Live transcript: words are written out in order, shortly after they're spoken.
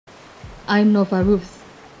I'm Nova Ruth.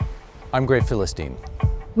 I'm Great Philistine.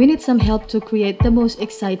 We need some help to create the most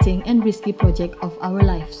exciting and risky project of our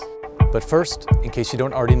lives. But first, in case you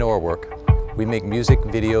don't already know our work, we make music,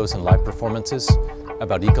 videos, and live performances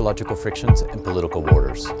about ecological frictions and political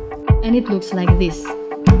borders. And it looks like this.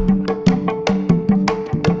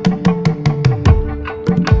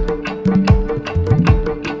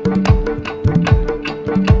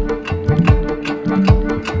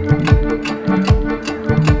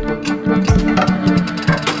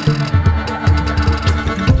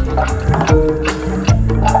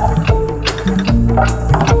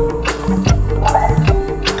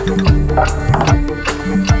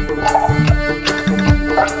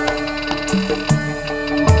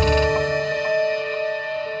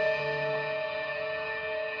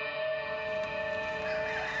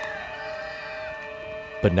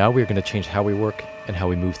 But now we're going to change how we work and how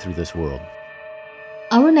we move through this world.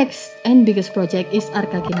 Our next and biggest project is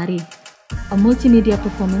Arka Kinari, a multimedia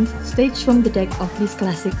performance staged from the deck of this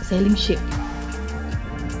classic sailing ship.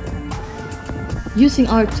 Using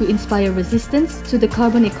art to inspire resistance to the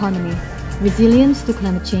carbon economy, resilience to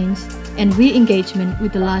climate change, and re-engagement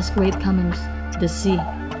with the last great commons, the sea.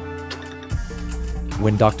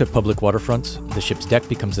 When docked at public waterfronts, the ship's deck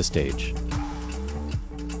becomes a stage.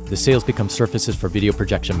 The sails become surfaces for video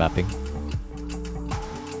projection mapping,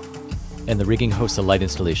 and the rigging hosts a light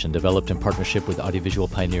installation developed in partnership with audiovisual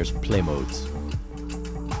pioneers Play Modes.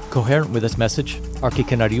 Coherent with this message, Arka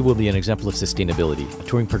Kinari will be an example of sustainability, a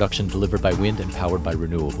touring production delivered by wind and powered by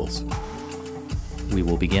renewables. We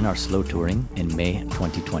will begin our slow touring in May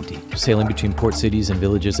 2020. Sailing between port cities and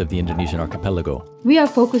villages of the Indonesian archipelago. We are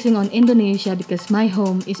focusing on Indonesia because my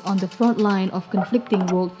home is on the front line of conflicting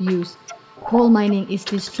worldviews. Coal mining is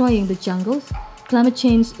destroying the jungles, climate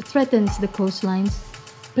change threatens the coastlines,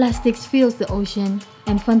 plastics fills the ocean,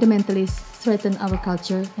 and fundamentalists threaten our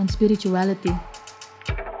culture and spirituality.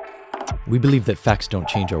 We believe that facts don't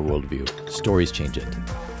change our worldview, stories change it.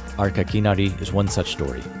 Arka Kinari is one such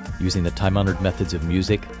story, using the time-honored methods of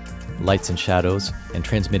music, lights and shadows, and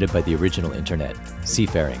transmitted by the original internet,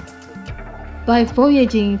 seafaring. By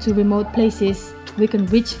voyaging to remote places, we can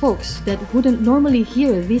reach folks that wouldn't normally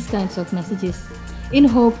hear these kinds of messages, in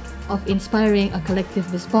hope of inspiring a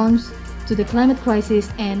collective response to the climate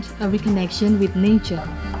crisis and a reconnection with nature.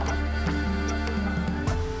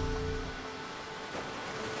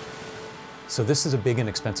 So this is a big and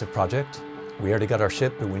expensive project. We already got our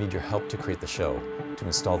ship, but we need your help to create the show, to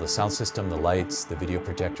install the sound system, the lights, the video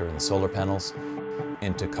projector, and the solar panels,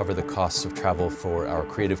 and to cover the costs of travel for our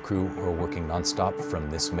creative crew who are working non-stop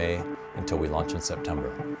from this May until we launch in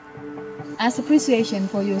September. As appreciation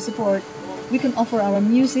for your support, we can offer our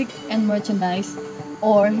music and merchandise,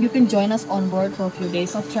 or you can join us on board for a few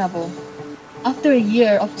days of travel. After a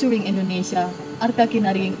year of touring Indonesia, Arka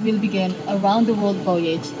Kinari will begin a round-the-world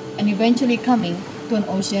voyage and eventually coming to an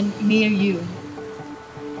ocean near you.